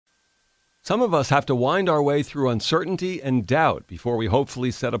Some of us have to wind our way through uncertainty and doubt before we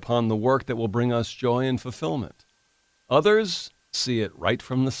hopefully set upon the work that will bring us joy and fulfillment. Others see it right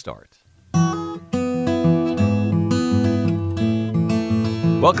from the start.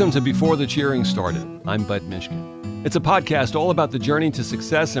 Welcome to Before the Cheering Started. I'm Bud Mishkin. It's a podcast all about the journey to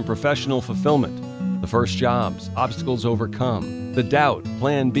success and professional fulfillment, the first jobs, obstacles overcome, the doubt,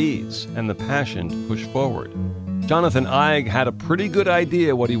 plan Bs, and the passion to push forward. Jonathan Eig had a pretty good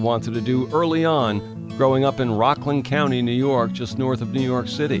idea what he wanted to do early on, growing up in Rockland County, New York, just north of New York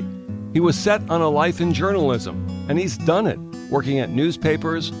City. He was set on a life in journalism, and he's done it, working at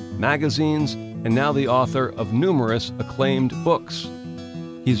newspapers, magazines, and now the author of numerous acclaimed books.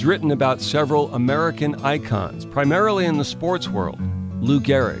 He's written about several American icons, primarily in the sports world: Lou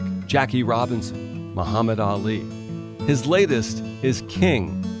Gehrig, Jackie Robinson, Muhammad Ali. His latest is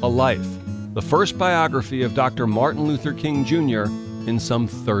King, A Life, the first biography of Dr. Martin Luther King Jr. in some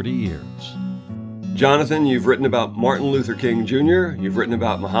 30 years. Jonathan, you've written about Martin Luther King Jr., you've written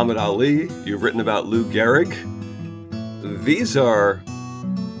about Muhammad Ali, you've written about Lou Gehrig. These are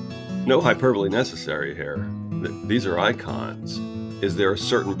no hyperbole necessary here. These are icons. Is there a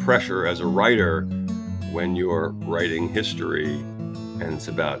certain pressure as a writer when you're writing history and it's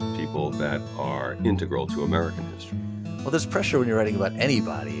about people that are integral to American history? Well, there's pressure when you're writing about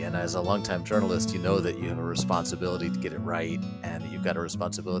anybody, and as a longtime journalist, you know that you have a responsibility to get it right, and you've got a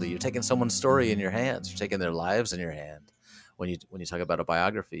responsibility. You're taking someone's story in your hands. You're taking their lives in your hand when you talk about a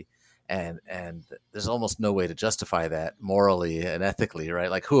biography, and there's almost no way to justify that morally and ethically, right?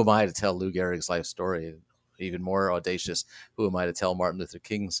 Like, who am I to tell Lou Gehrig's life story? Even more audacious, who am I to tell Martin Luther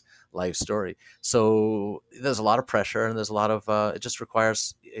King's life story? So there's a lot of pressure, and there's a lot of it just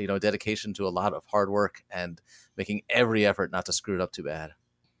requires dedication to a lot of hard work and making every effort not to screw it up too bad.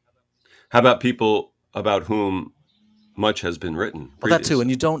 How about people about whom much has been written? Well, that too. When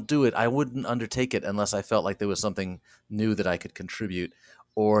you don't do it, I wouldn't undertake it unless I felt like there was something new that I could contribute,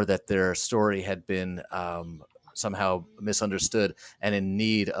 or that their story had been somehow misunderstood and in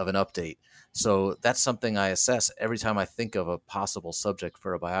need of an update. So that's something I assess every time I think of a possible subject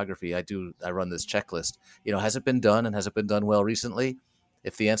for a biography. I run this checklist. Has it been done, and has it been done well recently?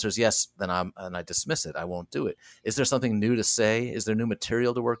 If the answer is yes, then I dismiss it. I won't do it. Is there something new to say? Is there new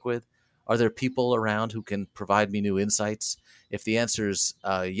material to work with? Are there people around who can provide me new insights? If the answer is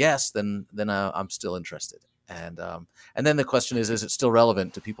yes, then I'm still interested. And then the question is it still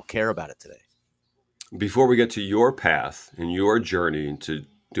relevant? Do people care about it today? Before we get to your path and your journey to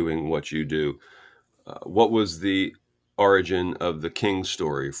doing what you do, what was the origin of the King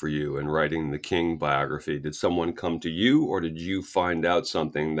story for you and writing the King biography? Did someone come to you, or did you find out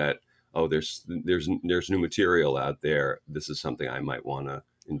something that, there's new material out there, this is something I might want to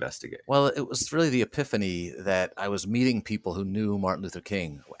investigate? Well, it was really the epiphany that I was meeting people who knew Martin Luther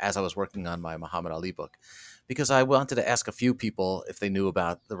King as I was working on my Muhammad Ali book, because I wanted to ask a few people if they knew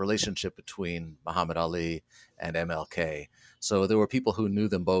about the relationship between Muhammad Ali and MLK. So there were people who knew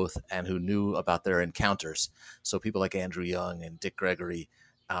them both and who knew about their encounters. So people like Andrew Young and Dick Gregory.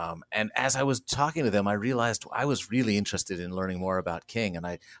 And as I was talking to them, I realized I was really interested in learning more about King. And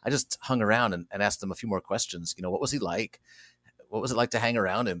I just hung around and asked them a few more questions. What was he like? What was it like to hang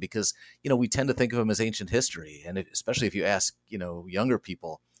around him? Because, we tend to think of him as ancient history. And especially if you ask, younger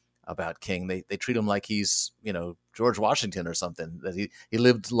people about King, they treat him like he's, George Washington or something, that he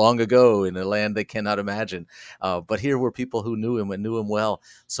lived long ago in a land they cannot imagine. But here were people who knew him and knew him well.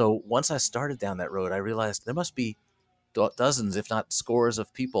 So once I started down that road, I realized there must be dozens, if not scores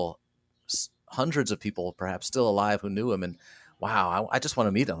of people, hundreds of people perhaps still alive who knew him. And wow, I just want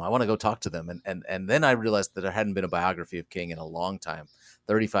to meet them. I want to go talk to them. And then I realized that there hadn't been a biography of King in a long time,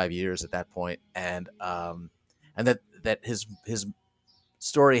 35 years at that point. And that his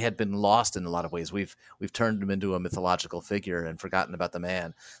story had been lost in a lot of ways. We've turned him into a mythological figure and forgotten about the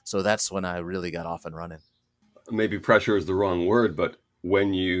man. So that's when I really got off and running. Maybe pressure is the wrong word, but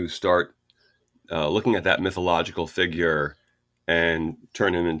when you start looking at that mythological figure and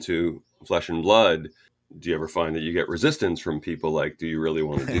turn him into flesh and blood, do you ever find that you get resistance from people like, do you really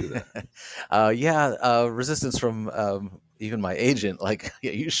want to do that? Resistance from even my agent. Like, are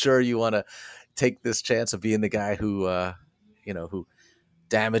you sure you want to take this chance of being the guy who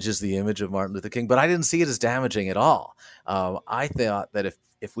damages the image of Martin Luther King? But I didn't see it as damaging at all. I thought that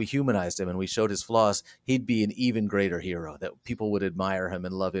if we humanized him and we showed his flaws, he'd be an even greater hero, that people would admire him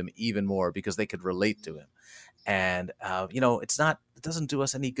and love him even more because they could relate to him. And, it doesn't do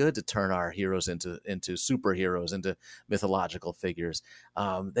us any good to turn our heroes into superheroes, into mythological figures.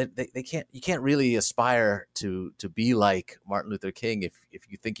 You can't really aspire to be like Martin Luther King if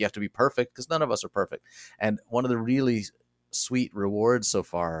you think you have to be perfect, because none of us are perfect. And one of the really sweet rewards so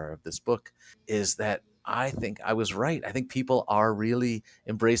far of this book is that I think I was right. I think people are really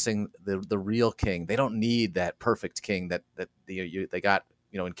embracing the real king. They don't need that perfect king that they got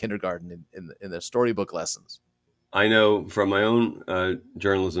in kindergarten in their storybook lessons. I know from my own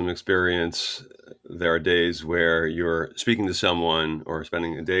journalism experience, there are days where you're speaking to someone or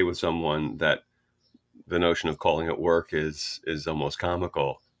spending a day with someone that the notion of calling it work is almost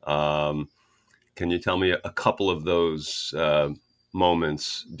comical. Can you tell me a couple of those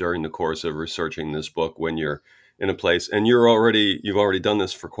moments during the course of researching this book when you're in a place and you've already done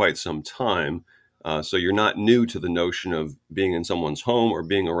this for quite some time, so you're not new to the notion of being in someone's home or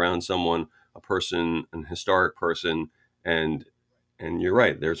being around someone, a person, an historic person, and you're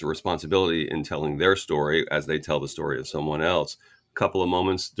right. There's a responsibility in telling their story as they tell the story of someone else. A couple of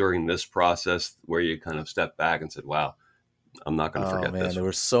moments during this process where you kind of stepped back and said, "Wow, I'm not going to Oh forget man, this." there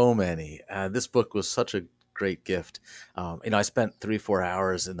were so many. This book was such a great gift. I spent 3-4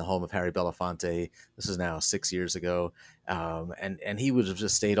 hours in the home of Harry Belafonte. This is now 6 years ago, and he would have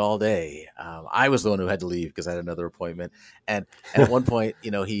just stayed all day. I was the one who had to leave because I had another appointment. And at one point,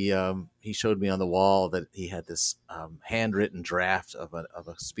 he showed me on the wall that he had this handwritten draft of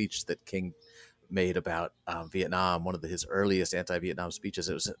a speech that King made about Vietnam, one of his earliest anti-Vietnam speeches.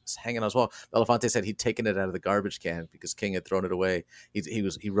 It was hanging on his wall. Belafonte said he'd taken it out of the garbage can because King had thrown it away.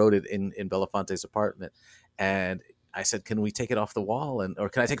 He wrote it in Belafonte's apartment, and I said, "Can we take it off the wall, or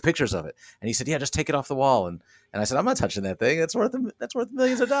can I take pictures of it?" And he said, "Yeah, just take it off the wall." And I said, "I'm not touching that thing. That's worth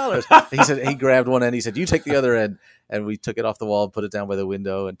millions of dollars." He said he grabbed one end. He said, "You take the other end," and we took it off the wall and put it down by the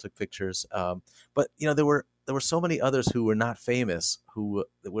window and took pictures. But there were so many others who were not famous,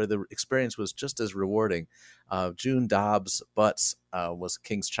 where the experience was just as rewarding. June Dobbs Butts was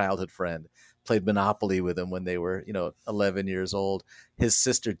King's childhood friend, played Monopoly with him when they were 11 years old. His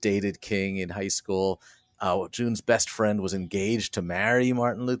sister dated King in high school. June's best friend was engaged to marry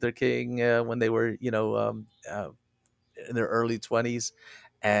Martin Luther King when they were in their early 20s,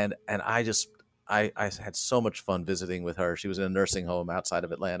 and I had so much fun visiting with her. She was in a nursing home outside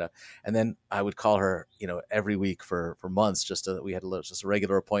of Atlanta, and then I would call her, every week for months. We had just a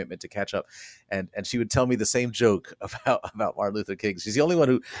regular appointment to catch up, and she would tell me the same joke about Martin Luther King. She's the only one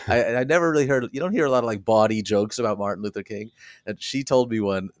who I never really heard. You don't hear a lot of like bawdy jokes about Martin Luther King, and she told me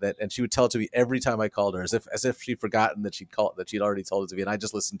one and she would tell it to me every time I called her, as if she'd forgotten that she'd already told it to me, and I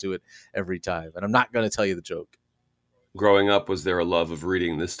just listened to it every time. And I'm not going to tell you the joke. Growing up, was there a love of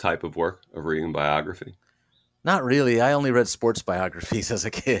reading this type of work, of reading biography? Not really. I only read sports biographies as a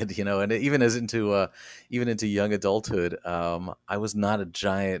kid, and even into young adulthood, I was not a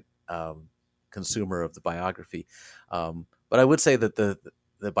giant consumer of the biography. But I would say that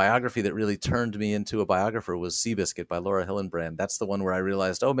the biography that really turned me into a biographer was Seabiscuit by Laura Hillenbrand. That's the one where I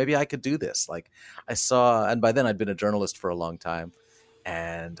realized, oh, maybe I could do this. Like I saw, and by then I'd been a journalist for a long time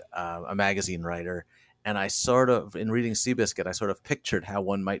and a magazine writer. And I in reading Seabiscuit, I sort of pictured how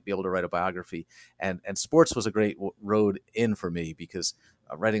one might be able to write a biography. And sports was a great road in for me because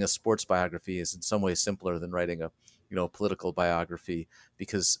writing a sports biography is in some ways simpler than writing a political biography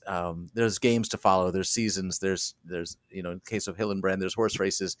because there's games to follow, there's seasons, there's in the case of Hillenbrand, there's horse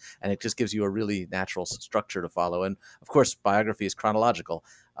races, and it just gives you a really natural structure to follow. And of course, biography is chronological.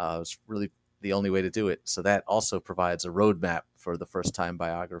 It's really the only way to do it. So that also provides a roadmap for the first-time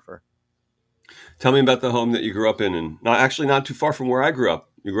biographer. Tell me about the home that you grew up in, and not too far from where I grew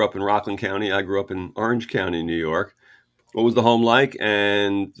up. You grew up in Rockland County. I grew up in Orange County, New York. What was the home like,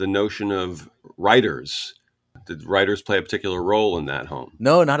 and the notion of writers? Did writers play a particular role in that home?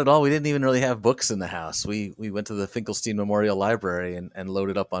 No, not at all. We didn't even really have books in the house. We went to the Finkelstein Memorial Library and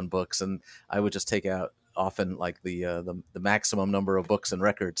loaded up on books, and I would just take out often like the maximum number of books and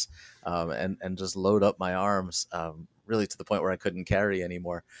records, and just load up my arms. Really to the point where I couldn't carry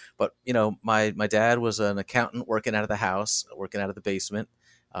anymore. But, my dad was an accountant working out of the house, working out of the basement,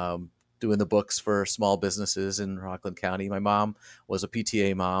 doing the books for small businesses in Rockland County. My mom was a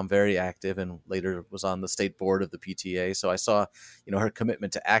PTA mom, very active, and later was on the state board of the PTA. So I saw, her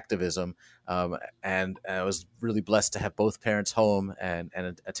commitment to activism. And I was really blessed to have both parents home and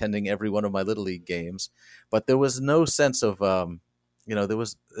attending every one of my Little League games. But there was no sense of, I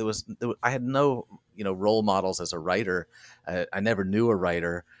had no, role models as a writer. I never knew a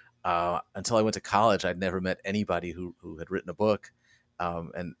writer until I went to college. I'd never met anybody who had written a book,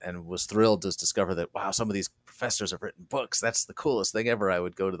 and was thrilled to discover that, wow, some of these professors have written books. That's the coolest thing ever. I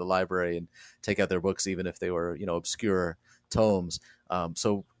would go to the library and take out their books, even if they were, obscure tomes.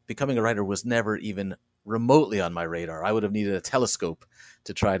 So becoming a writer was never even remotely on my radar. I would have needed a telescope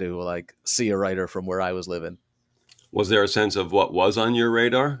to try to see a writer from where I was living. Was there a sense of what was on your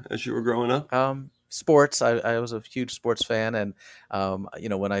radar as you were growing up? sports. I was a huge sports fan, and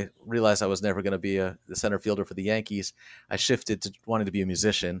when I realized I was never going to be the center fielder for the Yankees, I shifted to wanting to be a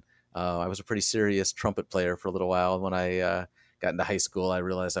musician. I was a pretty serious trumpet player for a little while. When I got into high school, I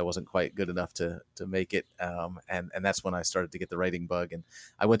realized I wasn't quite good enough to make it, and that's when I started to get the writing bug. And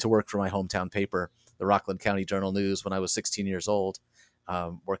I went to work for my hometown paper, the Rockland County Journal News, when I was 16 years old,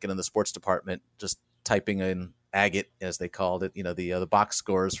 working in the sports department, just typing in agate, as they called it, the box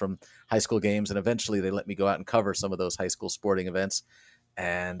scores from high school games, and eventually they let me go out and cover some of those high school sporting events,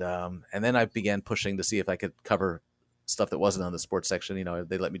 and then I began pushing to see if I could cover stuff that wasn't on the sports section.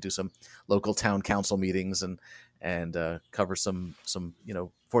 They let me do some local town council meetings and cover some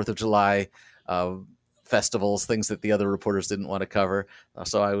 4th of July festivals, things that the other reporters didn't want to cover.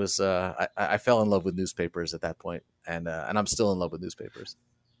 So I fell in love with newspapers at that point, and I'm still in love with newspapers.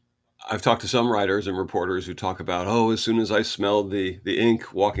 I've talked to some writers and reporters who talk about, as soon as I smelled the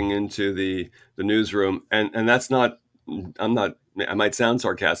ink walking into the newsroom, and that's not, I might sound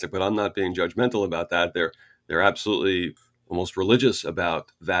sarcastic, but I'm not being judgmental about that. They're absolutely almost religious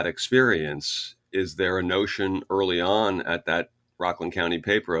about that experience. Is there a notion early on at that Rockland County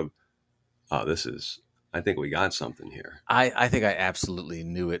paper of, I think we got something here? I think I absolutely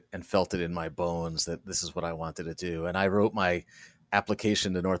knew it and felt it in my bones that this is what I wanted to do. And I wrote my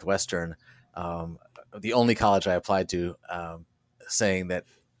application to Northwestern, the only college I applied to, saying that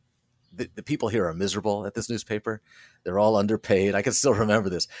the people here are miserable at this newspaper. They're all underpaid. I can still remember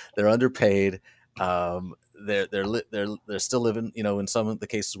this. They're underpaid. They're still living, in some of the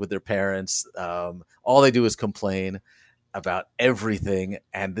cases with their parents. All they do is complain about everything,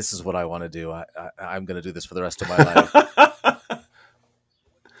 and this is what I want to do. I'm going to do this for the rest of my life.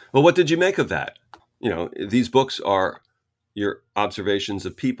 Well, what did you make of that? These books are your observations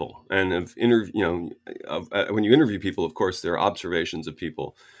of people, and when you interview people, of course, they're observations of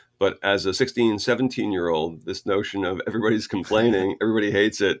people. But as a 16, 17-year-old, this notion of everybody's complaining, everybody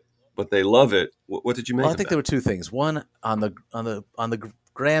hates it, but they love it. What did you make? Well, I think there were two things. One, on the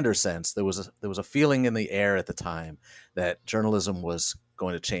grander sense, there was a feeling in the air at the time that journalism was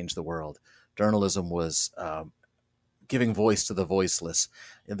going to change the world. Journalism was giving voice to the voiceless.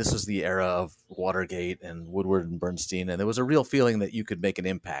 And this was the era of Watergate and Woodward and Bernstein, and there was a real feeling that you could make an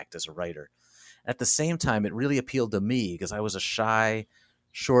impact as a writer. At the same time, it really appealed to me because I was a shy,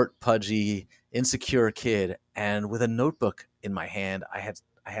 short, pudgy, insecure kid, and with a notebook in my hand, I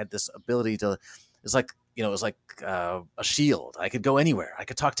had this ability to. It was like a shield. I could go anywhere. I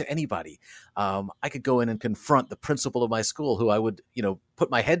could talk to anybody. I could go in and confront the principal of my school, who I would, put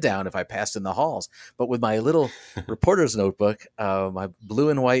my head down if I passed in the halls. But with my little reporter's notebook, my blue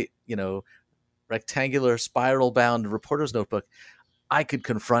and white, rectangular spiral bound reporter's notebook, I could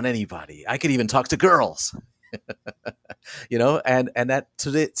confront anybody. I could even talk to girls, and that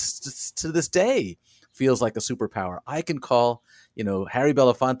to this day feels like a superpower. I can call, Harry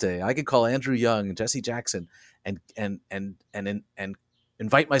Belafonte. I can call Andrew Young, Jesse Jackson, and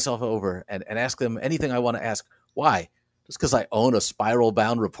invite myself over and ask them anything I want to ask. Why? Just because I own a spiral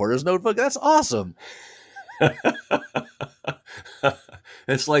bound reporter's notebook? That's awesome.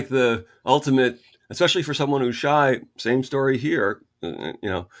 It's like the ultimate, especially for someone who's shy. Same story here.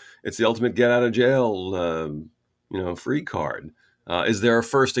 It's the ultimate get out of jail, free card. Is there a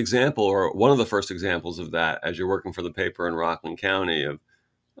first example, or one of the first examples of that, as you're working for the paper in Rockland County, of,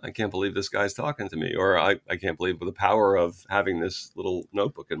 I can't believe this guy's talking to me, or I can't believe the power of having this little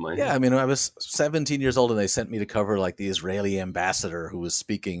notebook in my hand? Yeah, I mean, I was 17 years old and they sent me to cover like the Israeli ambassador who was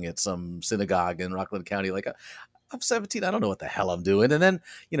speaking at some synagogue in Rockland County. Like, I'm 17, I don't know what the hell I'm doing. And then,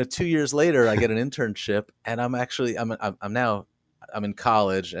 2 years later, I get an internship, and I'm in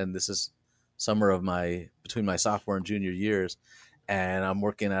college, and this is summer of between my sophomore and junior years. And I'm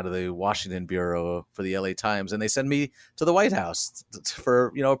working out of the Washington bureau for the LA Times, and they send me to the White House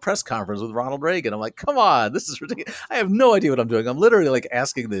for, a press conference with Ronald Reagan. I'm like, come on, this is ridiculous. I have no idea what I'm doing. I'm literally like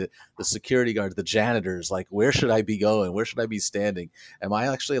asking the security guards, the janitors, like, where should I be going? Where should I be standing? Am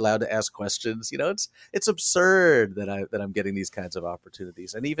I actually allowed to ask questions? It's absurd that I'm getting these kinds of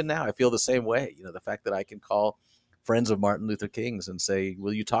opportunities. And even now I feel the same way. The fact that I can call friends of Martin Luther King's and say,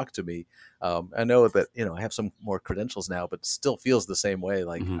 will you talk to me? I know that, I have some more credentials now, but still feels the same way.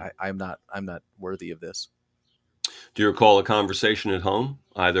 Like, mm-hmm. I'm not worthy of this. Do you recall a conversation at home,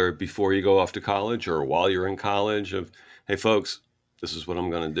 either before you go off to college or while you're in college, of, hey folks, this is what I'm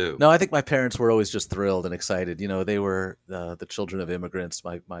going to do? No, I think my parents were always just thrilled and excited. They were the children of immigrants.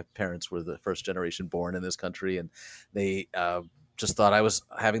 My parents were the first generation born in this country, and they, just thought I was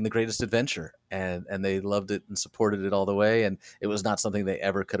having the greatest adventure, and they loved it and supported it all the way. And it was not something they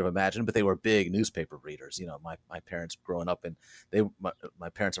ever could have imagined, but they were big newspaper readers. My parents growing up, and my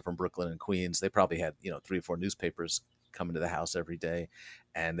parents are from Brooklyn and Queens. They probably had 3 or 4 newspapers coming to the house every day,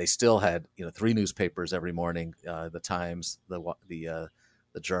 and they still had 3 newspapers every morning: the Times, the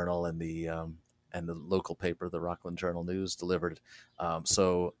Journal, and the local paper, the Rockland Journal News, delivered.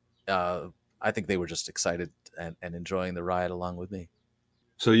 So I think they were just excited and enjoying the ride along with me.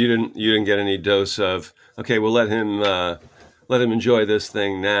 So you didn't get any dose of, okay, well let him enjoy this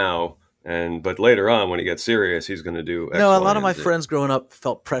thing now, but later on when he gets serious he's going to do X, No, a Y, lot of and my Z. friends growing up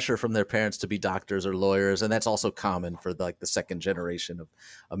felt pressure from their parents to be doctors or lawyers, and that's also common for the second generation of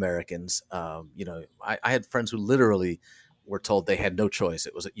Americans. I had friends who literally were told they had no choice.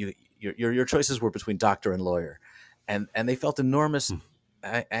 It was your choices were between doctor and lawyer, and they felt enormous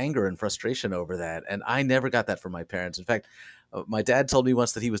anger and frustration over that. And I never got that from my parents. In fact, my dad told me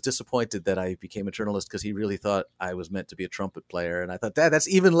once that he was disappointed that I became a journalist because he really thought I was meant to be a trumpet player. And I thought, Dad, that's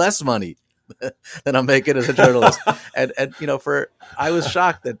even less money than I'm making as a journalist. and I was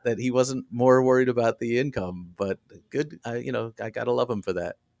shocked that he wasn't more worried about the income. But good, I gotta love him for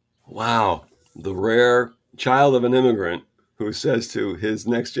that. Wow, the rare child of an immigrant who says to his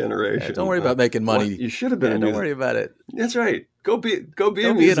next Yeah, generation, don't worry about making "What? money. You should have been Yeah, a don't musician." worry about it. That's right. Go be a Be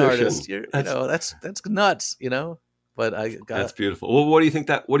an musician. artist. That's nuts. But That's beautiful. Well, what do you think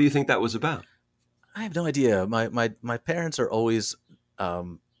that was about? I have no idea. My parents are always,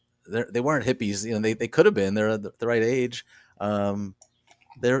 they weren't hippies. They could have been. They're the right age. Um,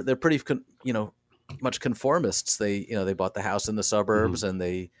 they're pretty, much conformists. They bought the house in the suburbs, and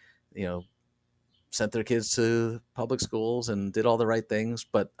they, you know, sent their kids to public schools and did all the right things.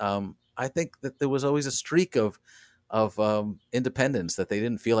 But I think that there was always a streak of independence, that they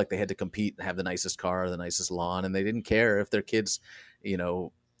didn't feel like they had to compete and have the nicest car or the nicest lawn, and they didn't care if their kids, you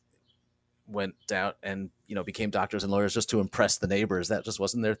know, went out and became doctors and lawyers just to impress the neighbors. That just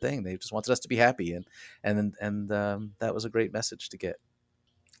wasn't their thing. They just wanted us to be happy, and that was a great message to get.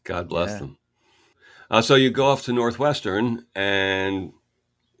 God bless Yeah. them. So you go off to Northwestern, and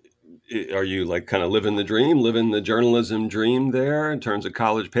are you like kind of living the journalism dream there in terms of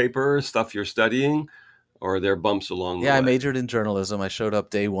college papers, stuff you're studying, or are there bumps along the Yeah, I way? majored in journalism. I showed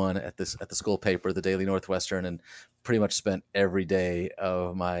up day one at the school paper, the Daily Northwestern, and pretty much spent every day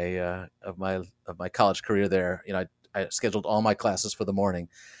of my college career there. I scheduled all my classes for the morning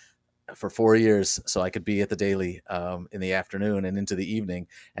for 4 years, so I could be at the Daily in the afternoon and into the evening.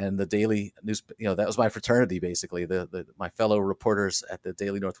 And the Daily news, that was my fraternity basically. My fellow reporters at the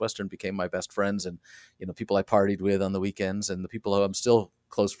Daily Northwestern became my best friends, and people I partied with on the weekends, and the people who I'm still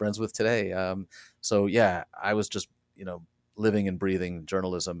close friends with today. So yeah, I was just living and breathing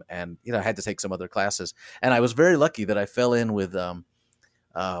journalism, and I had to take some other classes, and I was very lucky that I fell in with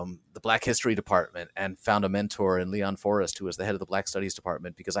the Black History Department and found a mentor in Leon Forrest, who was the head of the Black Studies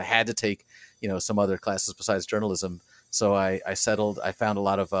Department, because I had to take, some other classes besides journalism. So I found a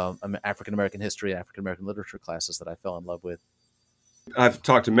lot of African American history, African American literature classes that I fell in love with. I've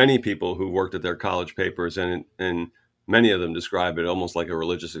talked to many people who worked at their college papers, and many of them describe it almost like a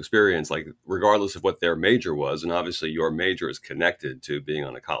religious experience, like regardless of what their major was. And obviously your major is connected to being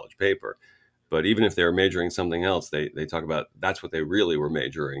on a college paper. But even if they were majoring in something else, they talk about that's what they really were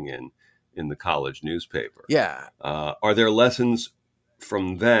majoring in the college newspaper. Yeah. Are there lessons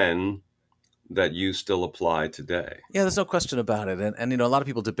from then that you still apply today? Yeah, there's no question about it. And a lot of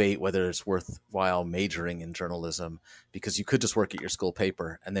people debate whether it's worthwhile majoring in journalism, because you could just work at your school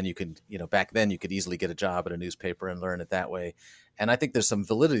paper, and then you could, back then you could easily get a job at a newspaper and learn it that way. And I think there's some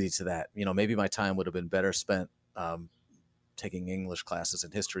validity to that. Maybe my time would have been better spent taking English classes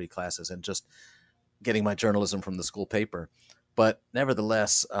and history classes and just getting my journalism from the school paper. But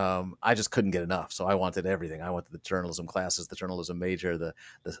nevertheless, I just couldn't get enough. So I wanted everything. I wanted the journalism classes, the journalism major, the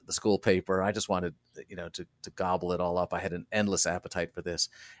school paper. I just wanted, to gobble it all up. I had an endless appetite for this.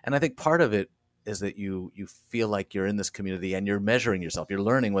 And I think part of it is that you feel like you're in this community and you're measuring yourself. You're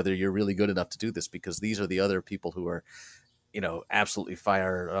learning whether you're really good enough to do this, because these are the other people who are, absolutely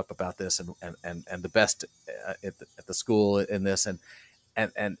fired up about this and the best at the school in this.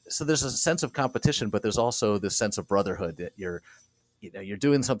 And so there's a sense of competition, but there's also this sense of brotherhood, that you're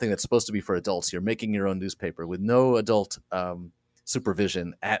doing something that's supposed to be for adults. You're making your own newspaper with no adult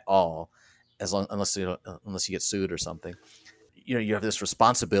supervision at all, unless you get sued or something. You have this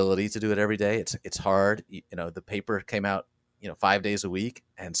responsibility to do it every day. It's hard. The paper came out 5 days a week,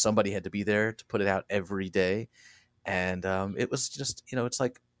 and somebody had to be there to put it out every day. And it was just it's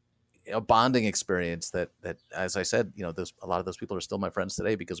like a bonding experience that as I said, a lot of those people are still my friends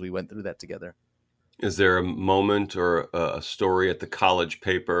today because we went through that together. Is there a moment or a story at the college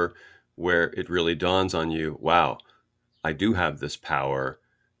paper where it really dawns on you, wow, I do have this power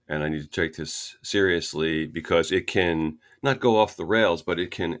and I need to take this seriously because it can not go off the rails, but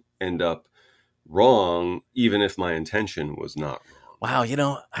it can end up wrong, even if my intention was not wrong? Wow,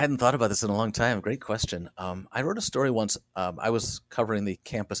 I hadn't thought about this in a long time. Great question. I wrote a story once. I was covering the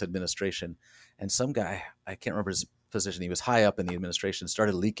campus administration, and some guy, I can't remember his position, he was high up in the administration,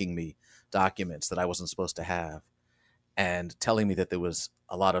 started leaking me documents that I wasn't supposed to have and telling me that there was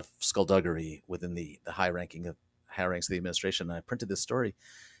a lot of skullduggery within the high ranks of the administration. And I printed this story,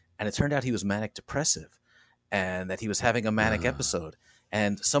 and it turned out he was manic depressive and that he was having a manic Ah. episode.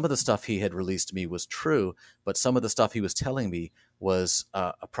 And some of the stuff he had released to me was true, but some of the stuff he was telling me was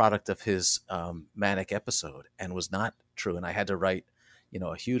a product of his manic episode and was not true. And I had to write,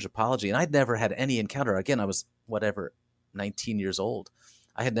 a huge apology. And I'd never had any encounter. Again, I was whatever, 19 years old.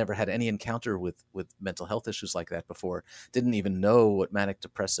 I had never had any encounter with mental health issues like that before. Didn't even know what manic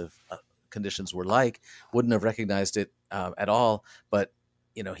depressive conditions were like. Wouldn't have recognized it at all. But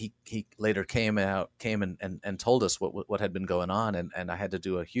he later came and told us what had been going on, and I had to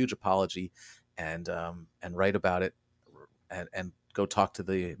do a huge apology and write about it and go talk to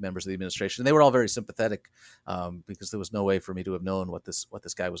the members of the administration. They were all very sympathetic because there was no way for me to have known what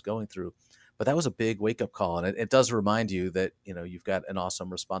this guy was going through. But that was a big wake up call, and it does remind you that you've got an awesome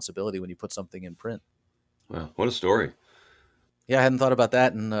responsibility when you put something in print. Wow, what a story. Yeah, I hadn't thought about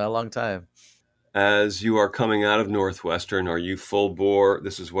that in a long time. As you are coming out of Northwestern, are you full bore,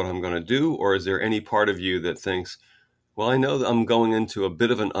 this is what I'm going to do? Or is there any part of you that thinks, well, I know that I'm going into a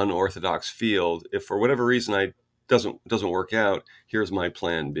bit of an unorthodox field. If for whatever reason I doesn't work out, here's my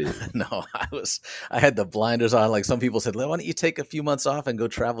plan B. No, I had the blinders on. Like some people said, why don't you take a few months off and go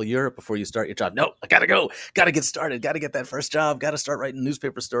travel Europe before you start your job? No, I gotta go, gotta get started, gotta get that first job, gotta start writing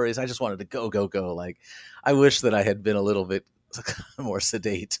newspaper stories. I just wanted to go, go, go. Like I wish that I had been a little bit more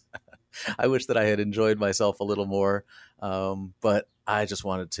sedate. I wish that I had enjoyed myself a little more. But I just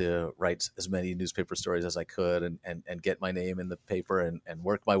wanted to write as many newspaper stories as I could and get my name in the paper and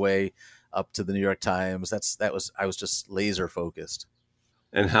work my way up to the New York Times. I was just laser focused.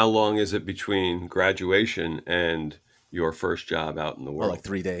 And how long is it between graduation and your first job out in the Well, like world?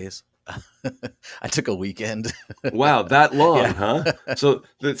 3 days. I took a weekend. Wow, that long, Yeah. huh? So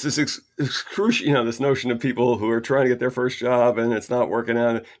this excruciating, this notion of people who are trying to get their first job and it's not working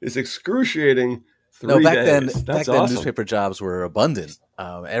out, is excruciating No, three days. That's back then, awesome. newspaper jobs were abundant.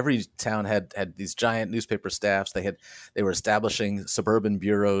 Every town had these giant newspaper staffs. They were establishing suburban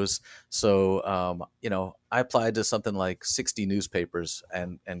bureaus. So I applied to something like 60 newspapers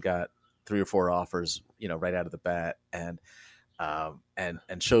and got 3 or 4 offers, right out of the bat, and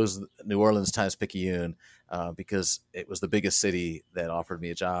chose New Orleans Times Picayune because it was the biggest city that offered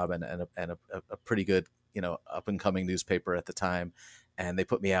me a job and a pretty good up and coming newspaper at the time. And they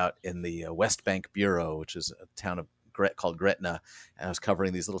put me out in the West Bank Bureau, which is a town called Gretna, and I was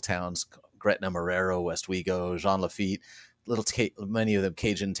covering these little towns: Gretna, Marrero, Westwego, Jean Lafitte, many of them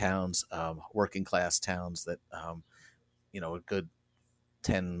Cajun towns, working class towns that a good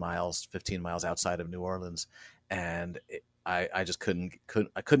 10 miles, 15 miles outside of New Orleans, and I just couldn't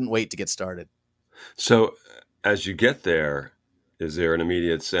wait to get started. So as you get there, is there an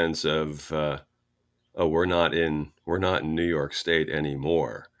immediate sense of, oh, we're not in New York State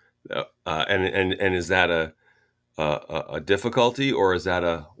anymore? And is that a difficulty, or is that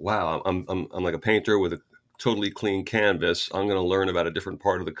a wow? I'm like a painter with a totally clean canvas. I'm going to learn about a different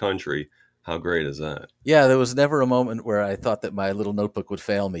part of the country. How great is that? Yeah, there was never a moment where I thought that my little notebook would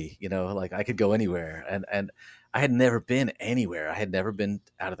fail me. Like I could go anywhere, and I had never been anywhere. I had never been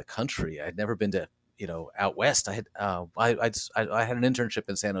out of the country. I had never been to out west. I had an internship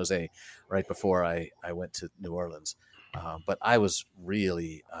in San Jose right before I went to New Orleans, but I was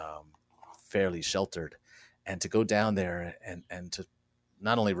really fairly sheltered, and to go down there and to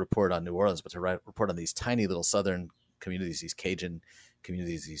not only report on New Orleans, but to report on these tiny little southern communities, these Cajun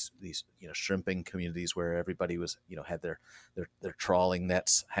communities, these shrimping communities where everybody was had their trawling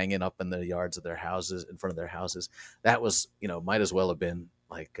nets hanging up in the yards of their houses, in front of their houses. That was might as well have been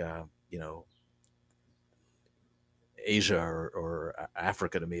like Asia or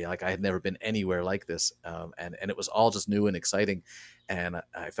Africa to me. Like I had never been anywhere like this, and it was all just new and exciting, and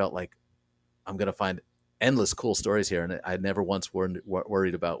I felt like I'm gonna find endless cool stories here, and I never once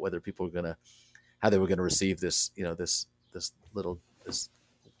worried about whether people were gonna how they were gonna receive this this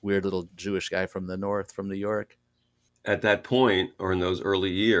weird little Jewish guy from the north, from New York. At that point, or in those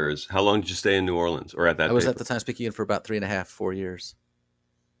early years, how long did you stay in New Orleans, or at I that was at the paper? Times Picayune for about 3.5, 4 years.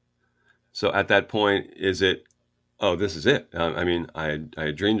 So at that point, is it oh, this is it. I mean, I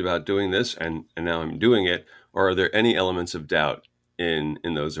had dreamed about doing this, and now I'm doing it. Or are there any elements of doubt in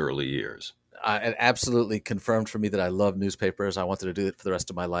those early years? It absolutely confirmed for me that I love newspapers. I wanted to do it for the rest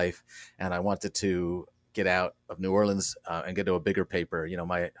of my life, and I wanted to get out of New Orleans and get to a bigger paper.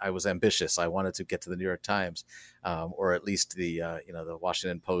 I was ambitious. I wanted to get to the New York Times, or at least the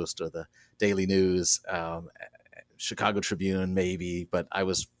Washington Post or the Daily News, Chicago Tribune, maybe. But I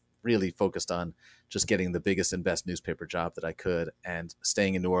was really focused on just getting the biggest and best newspaper job that I could, and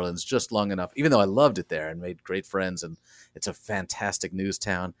staying in New Orleans just long enough, even though I loved it there and made great friends, and it's a fantastic news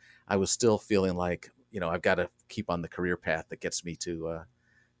town. I was still feeling like, I've got to keep on the career path that gets me to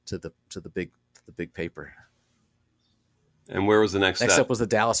the big paper. And where was the next Next step? up was the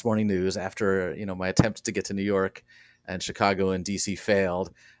Dallas Morning News. After my attempts to get to New York and Chicago and DC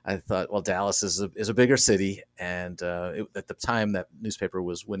failed, I thought, well, Dallas is a bigger city, and at the time that newspaper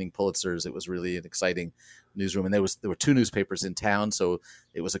was winning Pulitzers, it was really an exciting newsroom, and there were two newspapers in town, so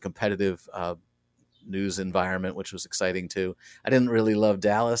it was a competitive news environment, which was exciting too. I didn't really love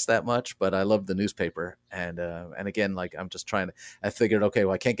Dallas that much, but I loved the newspaper. And again, like I figured, okay,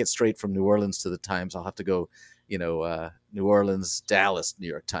 well, I can't get straight from New Orleans to the Times. I'll have to go, New Orleans, Dallas, New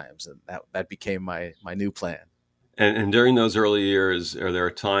York Times. And that became my new plan. And during those early years, are there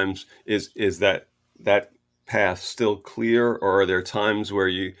times, is that path still clear, or are there times where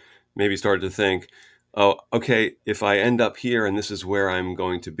you maybe started to think, oh, okay, if I end up here and this is where I'm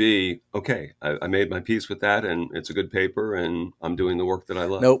going to be, okay, I made my peace with that, and it's a good paper, and I'm doing the work that I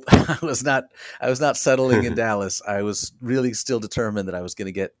love? Nope, I was not settling in Dallas. I was really still determined that I was going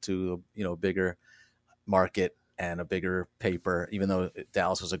to get to a bigger market and a bigger paper, even though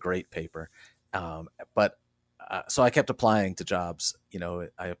Dallas was a great paper. But so I kept applying to jobs.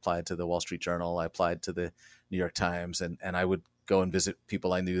 I applied to the Wall Street Journal. I applied to the New York Times, and I would go and visit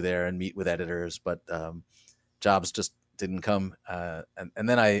people I knew there and meet with editors, but jobs just didn't come. And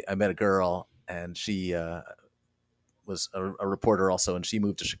then I met a girl, and she was a reporter also, and she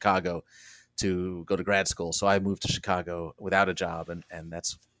moved to Chicago to go to grad school. So I moved to Chicago without a job, and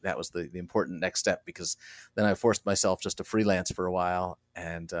that was the important next step, because then I forced myself just to freelance for a while,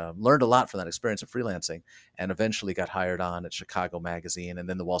 and learned a lot from that experience of freelancing, and eventually got hired on at Chicago Magazine, and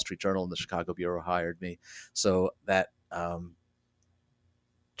then the Wall Street Journal and the Chicago Bureau hired me. So that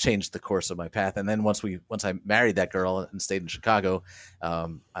changed the course of my path. And then once I married that girl and stayed in Chicago,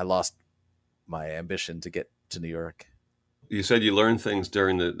 I lost my ambition to get to New York. You said you learned things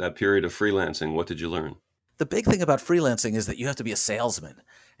during that period of freelancing. What did you learn? The big thing about freelancing is that you have to be a salesman,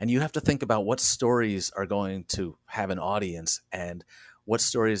 and you have to think about what stories are going to have an audience, and what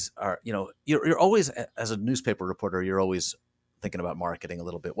stories are, you're always, as a newspaper reporter, you're always thinking about marketing a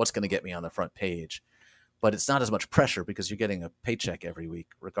little bit. What's going to get me on the front page? But it's not as much pressure, because you're getting a paycheck every week,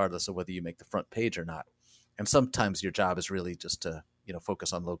 regardless of whether you make the front page or not. And sometimes your job is really just to,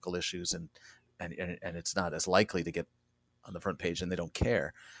 focus on local issues, and it's not as likely to get on the front page, and they don't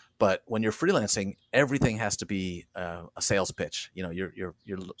care. But when you're freelancing, everything has to be a sales pitch. You're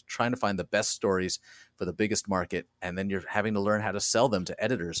trying to find the best stories for the biggest market, and then you're having to learn how to sell them to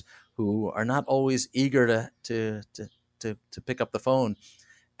editors who are not always eager to pick up the phone.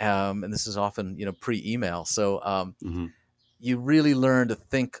 And this is often, pre-email. So you really learn to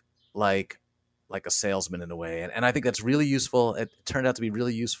think like a salesman in a way. And I think that's really useful. It turned out to be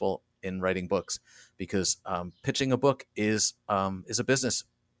really useful in writing books, because pitching a book is a business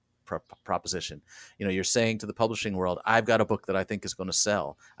proposition. You're saying to the publishing world, I've got a book that I think is going to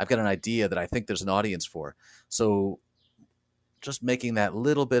sell. I've got an idea that I think there's an audience for. So just making that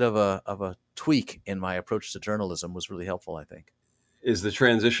little bit of a tweak in my approach to journalism was really helpful, I think. Is the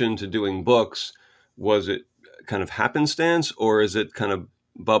transition to doing books, was it kind of happenstance, or is it kind of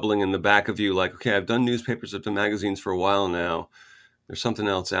bubbling in the back of you, like, okay, I've done newspapers, I've done magazines for a while now, there's something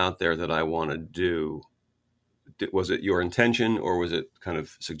else out there that I want to do? Was it your intention, or was it kind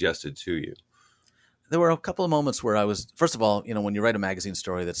of suggested to you? There were a couple of moments where I was, first of all, when you write a magazine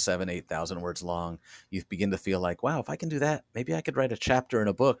story that's 8,000 words long, you begin to feel like, wow, if I can do that, maybe I could write a chapter in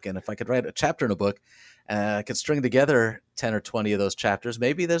a book. And if I could write a chapter in a book, I could string together 10 or 20 of those chapters.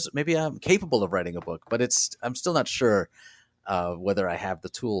 Maybe I'm capable of writing a book, but I'm still not sure whether I have the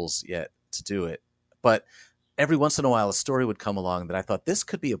tools yet to do it. But every once in a while, a story would come along that I thought, this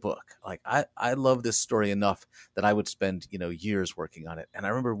could be a book. Like, I love this story enough that I would spend, years working on it. And I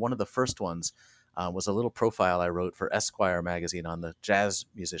remember one of the first ones was a little profile I wrote for Esquire magazine on the jazz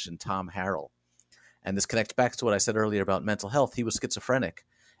musician Tom Harrell. And this connects back to what I said earlier about mental health. He was schizophrenic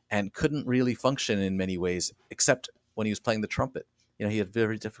and couldn't really function in many ways, except when he was playing the trumpet. He had a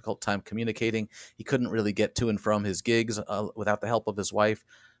very difficult time communicating. He couldn't really get to and from his gigs without the help of his wife.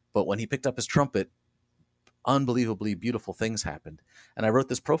 But when he picked up his trumpet, unbelievably beautiful things happened. And I wrote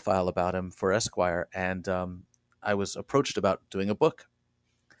this profile about him for Esquire, and I was approached about doing a book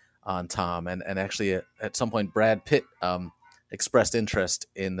on Tom, and actually at some point Brad Pitt expressed interest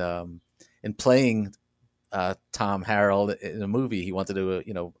in playing Tom Harold in a movie. He wanted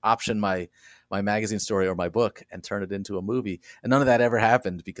to option my magazine story or my book and turn it into a movie, and none of that ever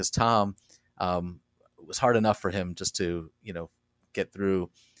happened because Tom, it was hard enough for him just to get through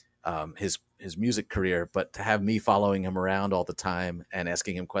his music career, but to have me following him around all the time and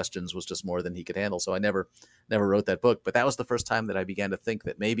asking him questions was just more than he could handle. So I never wrote that book. But that was the first time that I began to think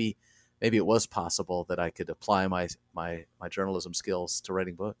that maybe it was possible that I could apply my journalism skills to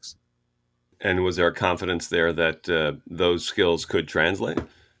writing books. And was there a confidence there that those skills could translate?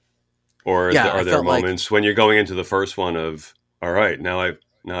 Or Yeah, are there moments when you're going into the first one of, all right, now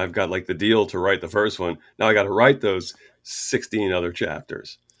I've got like the deal to write the first one. Now I got to write those 16 other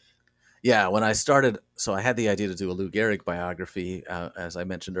chapters. Yeah, when I started, so I had the idea to do a Lou Gehrig biography, as I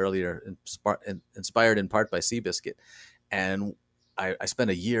mentioned earlier, inspired in part by Seabiscuit. And I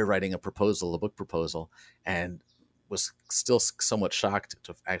spent a year writing a book proposal, and was still somewhat shocked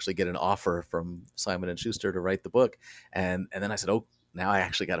to actually get an offer from Simon & Schuster to write the book. And then I said, oh, now I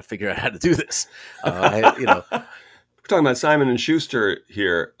actually got to figure out how to do this. We're talking about Simon & Schuster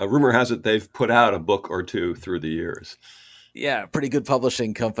here. A rumor has it they've put out a book or two through the years. Yeah, pretty good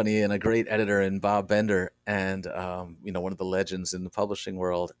publishing company and a great editor in Bob Bender, and one of the legends in the publishing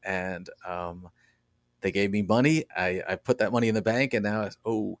world. And they gave me money. I put that money in the bank, and now it's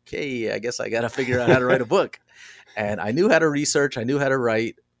okay. I guess I got to figure out how to write a book. And I knew how to research. I knew how to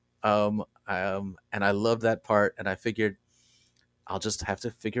write, and I loved that part. And I figured I'll just have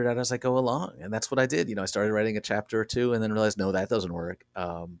to figure it out as I go along, and that's what I did. I started writing a chapter or two, and then realized, no, that doesn't work.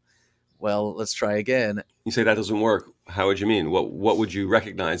 Well, let's try again. You say that doesn't work. How would you mean? What would you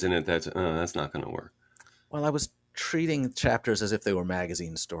recognize in it that's not going to work? Well, I was treating chapters as if they were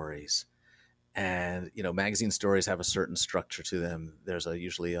magazine stories. And, magazine stories have a certain structure to them. There's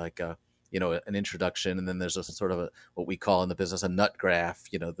usually like an introduction, and then there's a sort of what we call in the business a nut graph,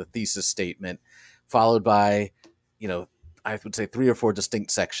 the thesis statement, followed by, I would say 3 or 4 distinct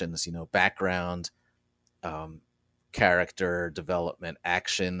sections, background, character development,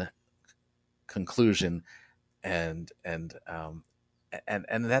 action, conclusion, and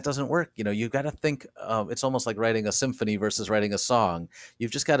that doesn't work. You've got to think, it's almost like writing a symphony versus writing a song.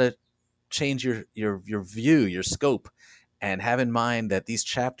 You've just got to change your view, your scope, and have in mind that these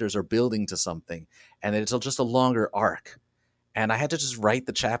chapters are building to something, and it's just a longer arc. And I had to just write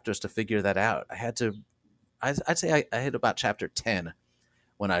the chapters to figure that out. I'd say I hit about chapter 10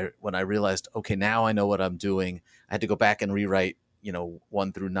 when I realized, okay, now I know what I'm doing. I had to go back and rewrite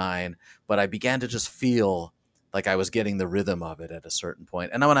 1 through 9, but I began to just feel like I was getting the rhythm of it at a certain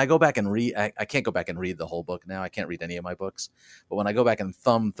point. And when I go back and read, I can't go back and read the whole book now. I can't read any of my books. But when I go back and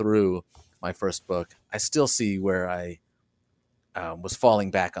thumb through my first book, I still see where I was falling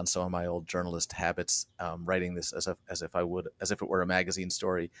back on some of my old journalist habits, writing this as if it were a magazine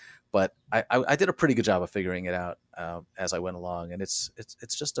story. But I did a pretty good job of figuring it out as I went along. And it's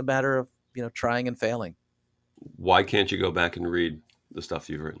just a matter of trying and failing. Why can't you go back and read the stuff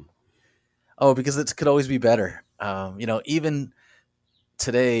you've written? Oh, because it could always be better. Even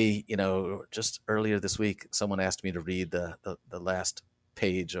today, just earlier this week, someone asked me to read the last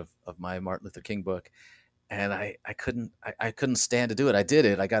page of my Martin Luther King book. And I couldn't stand to do it. I did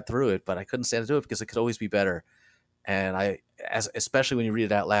it. I got through it, but I couldn't stand to do it because it could always be better. And especially when you read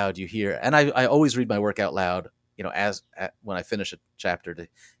it out loud, you hear, and I always read my work out loud, when I finish a chapter, to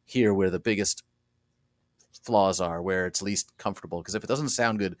hear where the biggest flaws are, where it's least comfortable. Because if it doesn't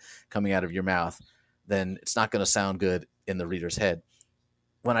sound good coming out of your mouth, then it's not going to sound good in the reader's head.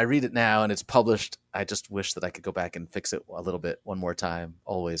 When I read it now and it's published, I just wish that I could go back and fix it a little bit one more time,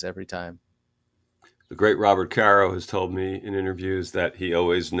 always, every time. The great Robert Caro has told me in interviews that he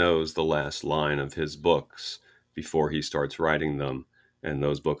always knows the last line of his books before he starts writing them. And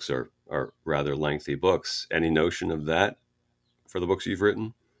those books are rather lengthy books. Any notion of that for the books you've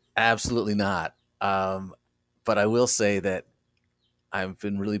written? Absolutely not. But I will say that I've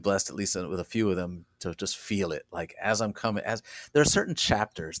been really blessed, at least with a few of them, to just feel it. Like as I'm coming, there are certain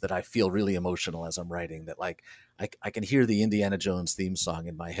chapters that I feel really emotional as I'm writing, that like I can hear the Indiana Jones theme song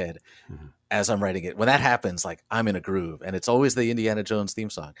in my head as I'm writing it. When that happens, like I'm in a groove, and it's always the Indiana Jones theme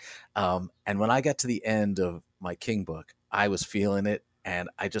song. And when I got to the end of my King book, I was feeling it, and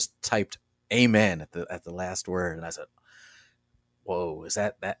I just typed "Amen" at the last word, and I said, "Whoa, is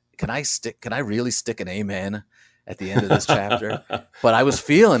that? Can I really stick an amen at the end of this chapter?" But I was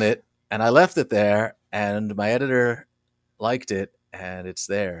feeling it, and I left it there, and my editor liked it, and it's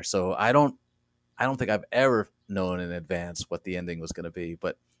there. So I don't I don't think I've ever known in advance what the ending was going to be,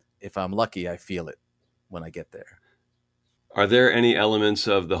 but if I'm lucky, I feel it when I get there. Are there any elements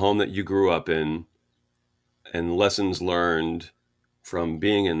of the home that you grew up in and lessons learned from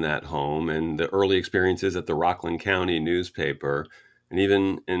being in that home and the early experiences at the Rockland County newspaper, and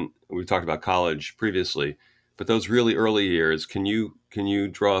even we talked about college previously, but those really early years, can you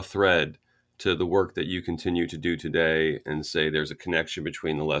draw a thread to the work that you continue to do today and say there's a connection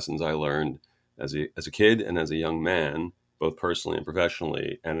between the lessons I learned as a kid and as a young man, both personally and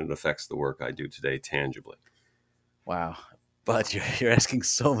professionally, and it affects the work I do today tangibly? Wow. But you're asking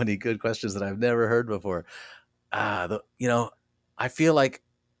so many good questions that I've never heard before. I feel like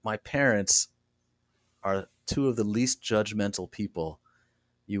my parents are two of the least judgmental people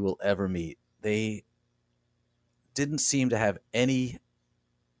you will ever meet. They didn't seem to have any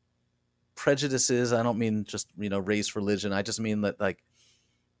prejudices. I don't mean just, race, religion. I just mean that, like,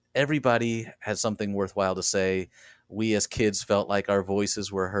 everybody has something worthwhile to say. We as kids felt like our voices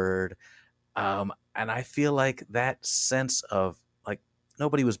were heard. And I feel like that sense of, like,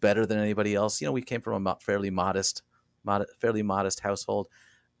 nobody was better than anybody else. We came from a fairly modest household.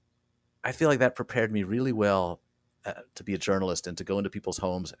 I feel like that prepared me really well to be a journalist and to go into people's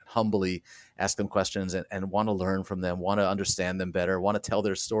homes and humbly ask them questions and want to learn from them, want to understand them better, want to tell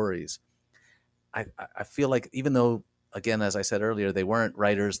their stories. I feel like, even though, again, as I said earlier, they weren't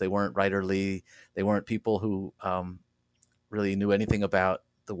writers, they weren't writerly, they weren't people who really knew anything about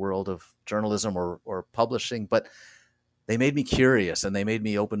the world of journalism or publishing, but they made me curious and they made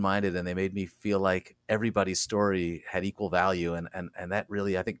me open-minded and they made me feel like everybody's story had equal value. And that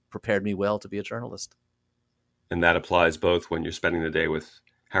really, I think, prepared me well to be a journalist. And that applies both when you're spending the day with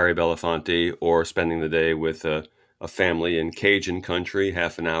Harry Belafonte or spending the day with a family in Cajun country,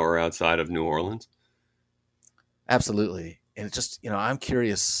 half an hour outside of New Orleans. Absolutely. And it's just, I'm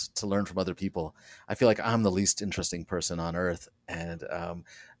curious to learn from other people. I feel like I'm the least interesting person on earth. And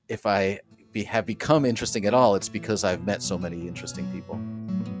if I have become interesting at all, it's because I've met so many interesting people.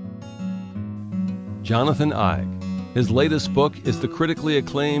 Jonathan Eig. His latest book is the critically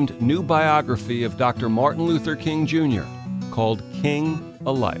acclaimed new biography of Dr. Martin Luther King Jr., called King: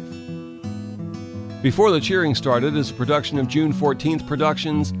 A Life. Before the Cheering Started is a production of June 14th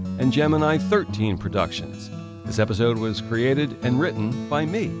Productions and Gemini 13 Productions. This episode was created and written by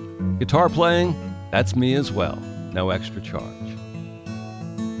me. Guitar playing, that's me as well. No extra charge.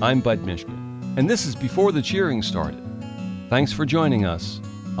 I'm Bud Mishkin, and this is Before the Cheering Started. Thanks for joining us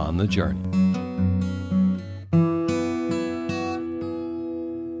on the journey.